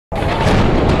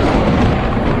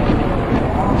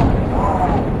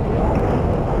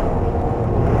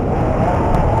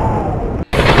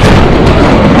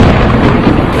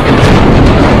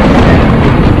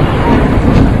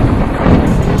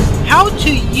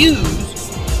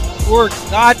use your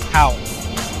God power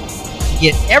to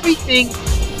get everything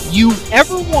you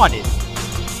ever wanted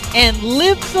and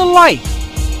live the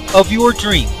life of your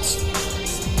dreams.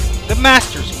 The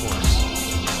Master's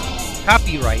Course.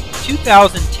 Copyright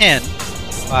 2010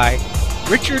 by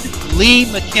Richard Lee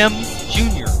McKim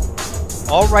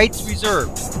Jr. All rights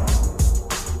reserved.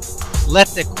 Let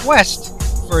the quest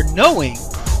for knowing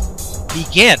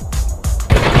begin.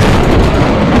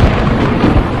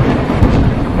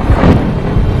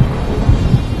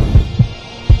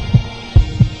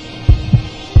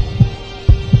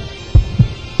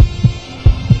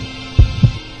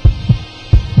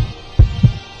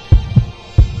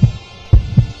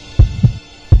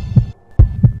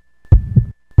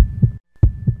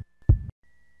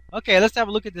 Okay, let's have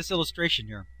a look at this illustration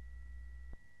here.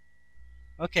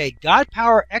 Okay, God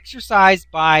power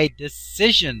exercised by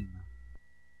decision.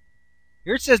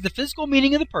 Here it says the physical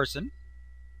meaning of the person,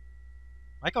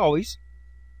 like always,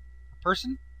 a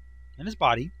person and his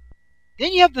body.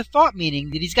 Then you have the thought meaning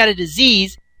that he's got a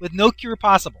disease with no cure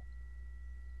possible.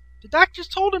 The doctors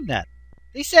told him that.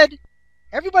 They said,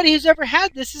 everybody who's ever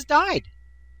had this has died.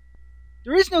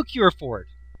 There is no cure for it.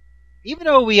 Even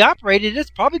though we operated it, it's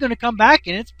probably going to come back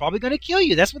and it's probably going to kill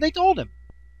you. That's what they told him.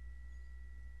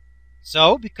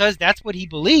 So, because that's what he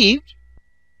believed,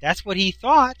 that's what he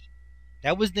thought,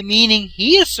 that was the meaning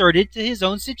he asserted to his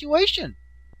own situation.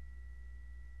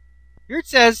 Here it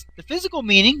says, the physical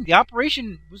meaning, the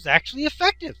operation was actually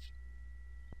effective.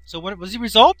 So what was the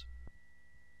result?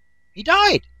 He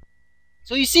died.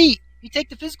 So you see, you take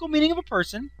the physical meaning of a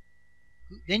person,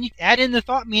 then you add in the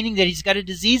thought meaning that he's got a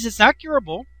disease that's not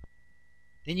curable,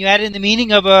 then you add in the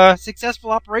meaning of a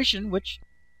successful operation, which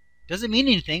doesn't mean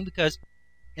anything because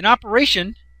an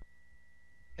operation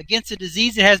against a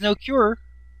disease that has no cure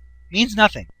means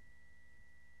nothing.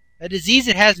 A disease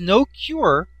that has no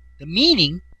cure, the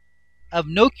meaning of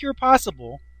no cure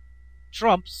possible,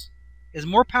 trumps, is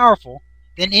more powerful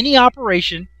than any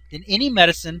operation, than any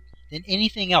medicine, than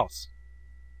anything else.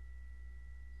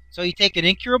 So you take an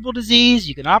incurable disease,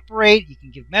 you can operate, you can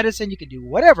give medicine, you can do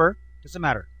whatever, doesn't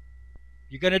matter.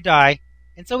 You're going to die.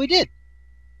 And so he did.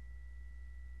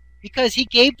 Because he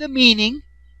gave the meaning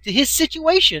to his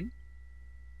situation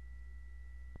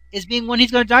as being one he's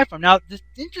going to die from. Now, the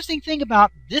interesting thing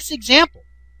about this example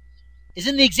is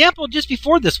in the example just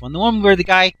before this one, the one where the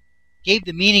guy gave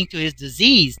the meaning to his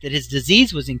disease, that his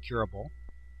disease was incurable.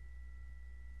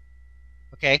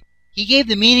 Okay? He gave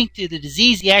the meaning to the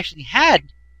disease he actually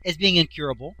had as being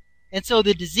incurable. And so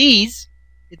the disease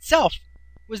itself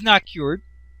was not cured.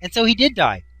 And so he did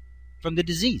die from the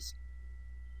disease.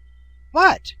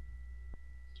 But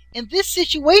in this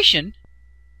situation,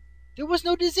 there was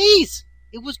no disease.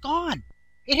 It was gone.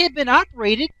 It had been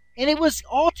operated and it was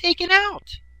all taken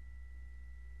out.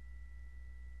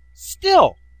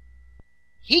 Still,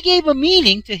 he gave a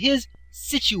meaning to his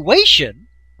situation,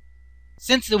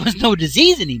 since there was no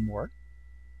disease anymore.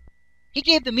 He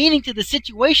gave the meaning to the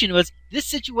situation was, this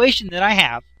situation that I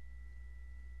have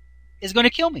is going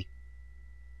to kill me.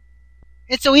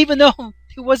 And so even though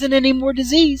there wasn't any more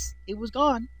disease, it was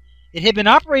gone. It had been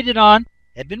operated on,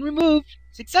 had been removed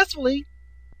successfully.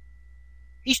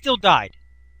 He still died.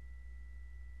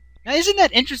 Now isn't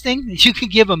that interesting that you can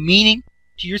give a meaning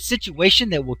to your situation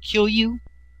that will kill you?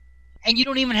 And you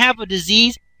don't even have a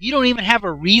disease. You don't even have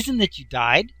a reason that you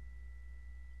died.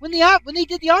 When they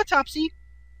did the autopsy,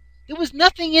 there was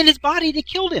nothing in his body that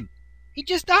killed him. He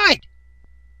just died.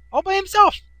 All by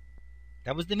himself.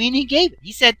 That was the meaning he gave it.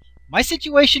 He said, my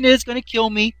situation is going to kill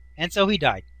me, and so he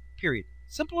died. Period.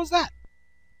 Simple as that.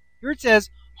 Here it says,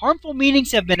 harmful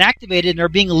meanings have been activated and are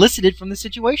being elicited from the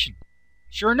situation.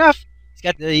 Sure enough, he's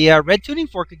got the red tuning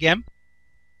fork again.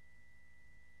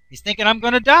 He's thinking, I'm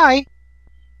going to die.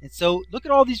 And so look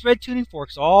at all these red tuning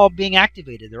forks all being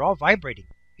activated. They're all vibrating.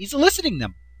 He's eliciting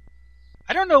them.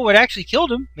 I don't know what actually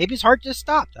killed him. Maybe his heart just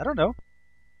stopped. I don't know.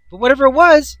 But whatever it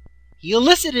was, he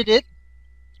elicited it,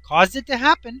 caused it to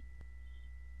happen.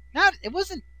 It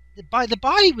wasn't, the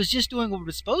body was just doing what it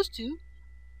was supposed to.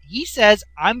 He says,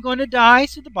 I'm going to die,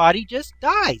 so the body just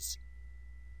dies.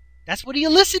 That's what he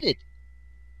elicited.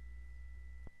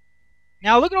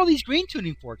 Now look at all these green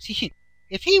tuning forks.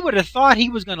 If he would have thought he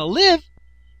was going to live,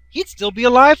 he'd still be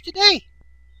alive today.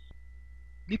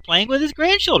 Be playing with his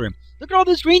grandchildren. Look at all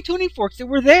those green tuning forks that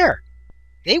were there.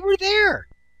 They were there.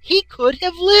 He could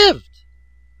have lived.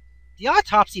 The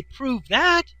autopsy proved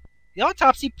that. The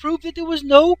autopsy proved that there was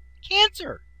no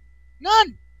cancer.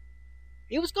 None.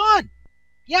 It was gone.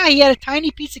 Yeah, he had a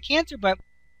tiny piece of cancer, but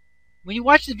when you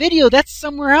watch the video, that's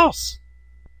somewhere else.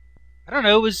 I don't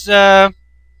know, it was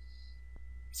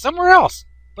somewhere else.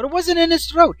 But it wasn't in his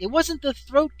throat. It wasn't the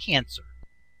throat cancer.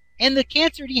 And the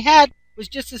cancer he had was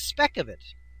just a speck of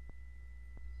it.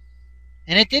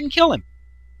 And it didn't kill him.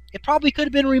 It probably could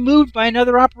have been removed by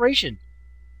another operation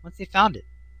once they found it.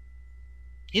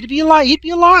 He'd be alive. He'd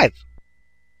be alive.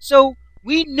 So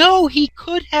we know he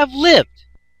could have lived.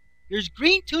 There's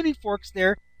green tuning forks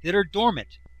there that are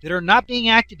dormant, that are not being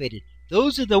activated.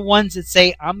 Those are the ones that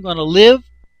say, I'm going to live,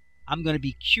 I'm going to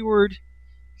be cured,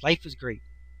 life is great.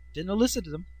 Didn't elicit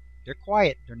them. They're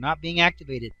quiet. They're not being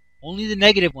activated. Only the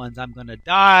negative ones. I'm going to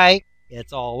die.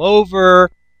 It's all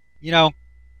over. You know,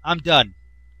 I'm done.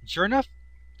 And sure enough,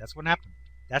 that's what happened.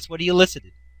 That's what he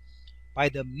elicited by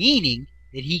the meaning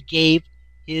that he gave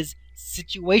his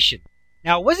situation.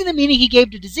 Now, it wasn't the meaning he gave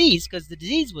to disease, because the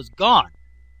disease was gone.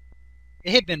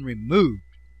 It had been removed.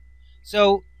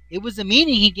 So it was the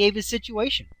meaning he gave his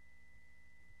situation.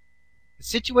 The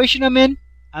situation I'm in,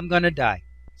 I'm going to die.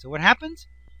 So what happens?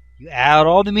 You add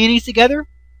all the meanings together,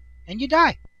 and you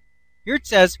die. Here it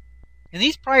says, in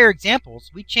these prior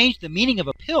examples, we changed the meaning of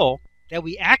a pill that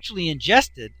we actually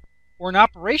ingested or an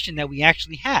operation that we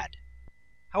actually had.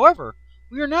 However,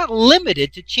 we are not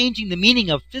limited to changing the meaning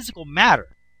of physical matter.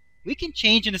 We can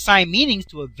change and assign meanings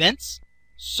to events,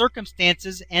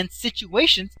 circumstances, and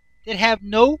situations that have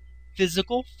no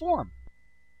physical form.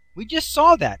 We just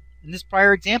saw that in this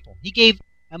prior example. He gave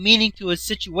a meaning to a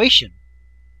situation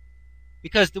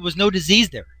because there was no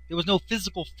disease there. There was no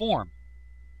physical form.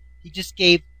 He just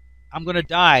gave, I'm going to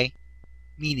die,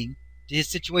 meaning to his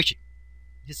situation.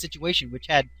 His situation, which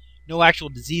had no actual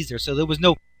disease there. So there was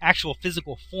no actual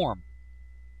physical form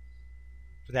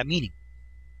for that meaning.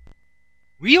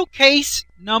 Real case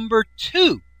number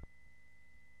 2.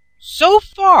 So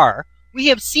far, we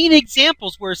have seen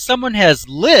examples where someone has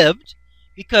lived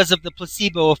because of the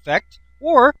placebo effect,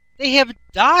 or they have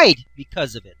died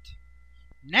because of it.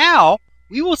 Now,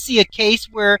 we will see a case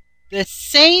where the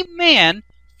same man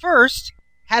first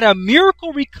had a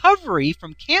miracle recovery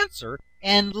from cancer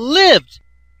and lived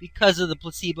because of the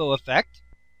placebo effect,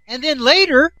 and then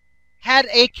later had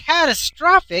a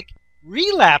catastrophic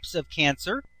relapse of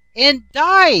cancer and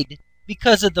died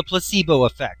because of the placebo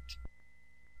effect.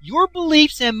 Your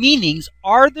beliefs and meanings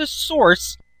are the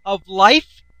source of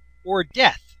life or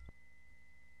death.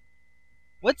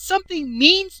 What something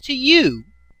means to you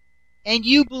and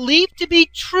you believe to be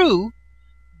true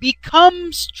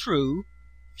becomes true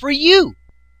for you.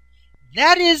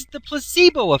 That is the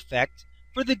placebo effect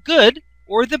for the good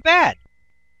or the bad.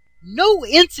 No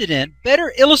incident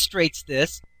better illustrates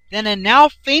this than a now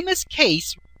famous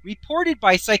case reported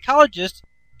by psychologist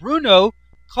Bruno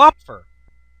Klopfer.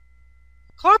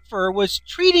 Klopfer was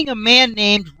treating a man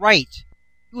named Wright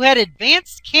who had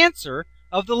advanced cancer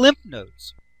of the lymph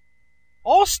nodes.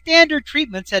 All standard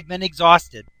treatments had been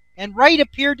exhausted, and Wright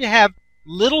appeared to have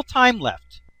little time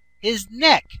left. His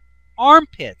neck,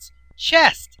 armpits,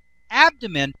 chest,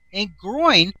 abdomen, and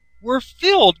groin were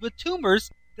filled with tumors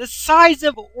the size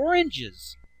of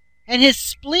oranges, and his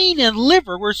spleen and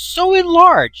liver were so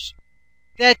enlarged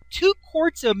that 2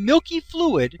 quarts of milky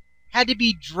fluid had to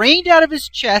be drained out of his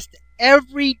chest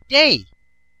every day.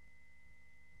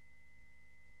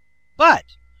 But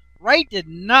Wright did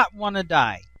not want to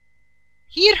die.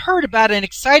 He had heard about an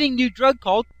exciting new drug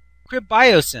called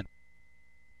Cribiosin,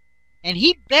 and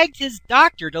he begged his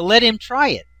doctor to let him try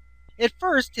it. At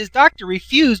first, his doctor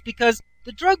refused because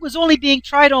the drug was only being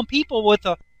tried on people with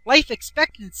a life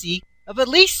expectancy of at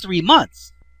least 3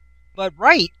 months. But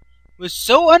Wright was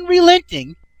so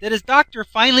unrelenting that his doctor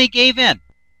finally gave in.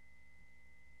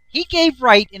 He gave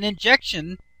Wright an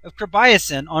injection of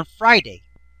Cribiosin on Friday.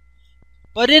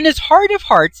 But in his heart of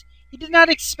hearts, he did not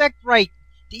expect Wright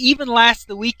to even last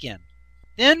the weekend.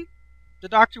 Then the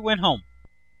doctor went home.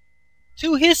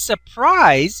 To his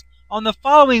surprise, on the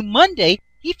following Monday,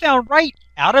 he found Wright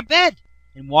out of bed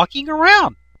and walking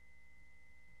around.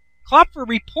 Klopfer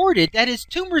reported that his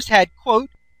tumors had, quote,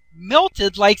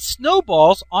 melted like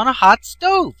snowballs on a hot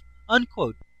stove,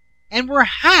 unquote, and were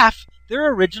half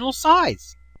their original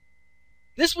size.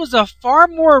 This was a far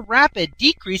more rapid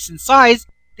decrease in size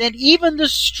than even the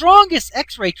strongest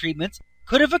X-ray treatments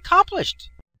could have accomplished.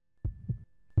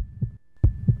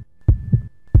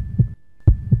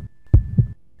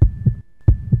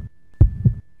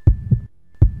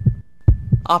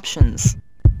 Options.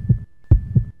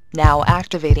 Now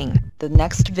activating the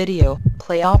next video.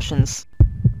 Play options.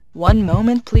 1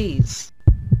 moment please.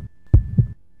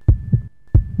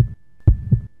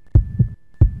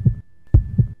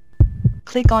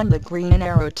 Click on the green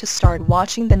arrow to start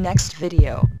watching the next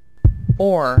video.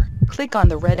 Or, click on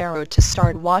the red arrow to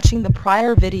start watching the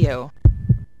prior video.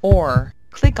 Or,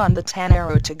 Click on the tan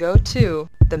arrow to go to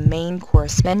the main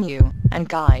course menu and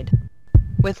guide,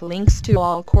 with links to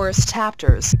all course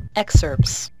chapters,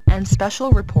 excerpts, and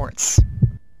special reports.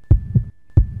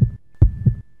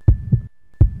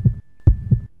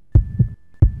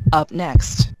 Up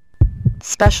next,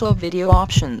 special video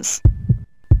options.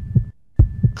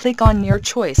 Click on your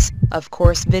choice of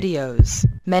course videos,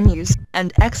 menus,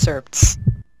 and excerpts.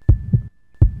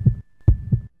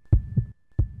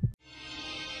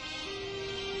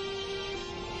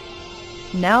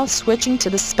 Now switching to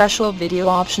the special video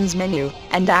options menu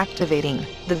and activating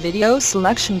the video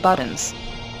selection buttons.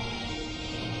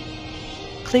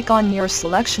 Click on your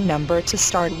selection number to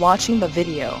start watching the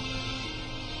video.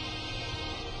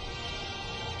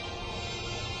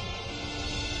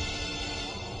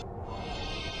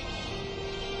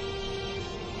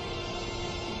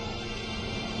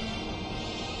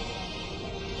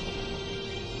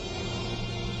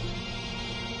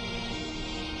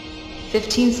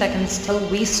 "15 seconds till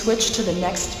we switch to the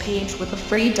next page with the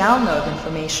free download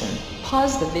information.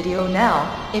 Pause the video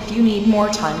now if you need more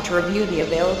time to review the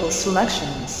available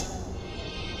selections."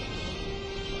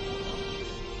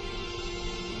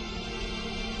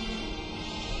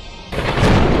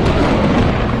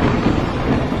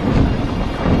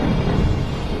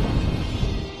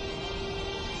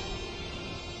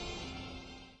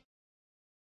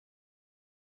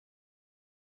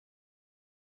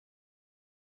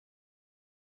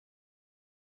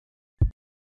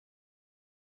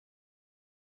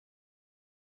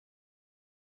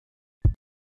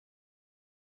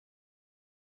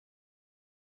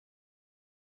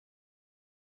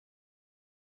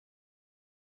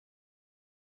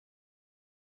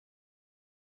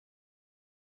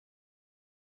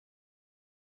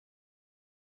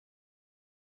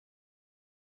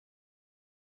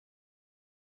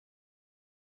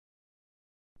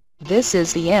 This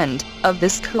is the end of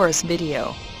this course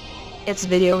video. Its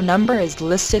video number is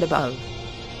listed above.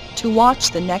 To watch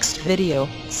the next video,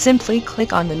 simply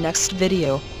click on the next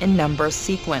video in number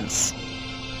sequence.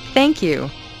 Thank you.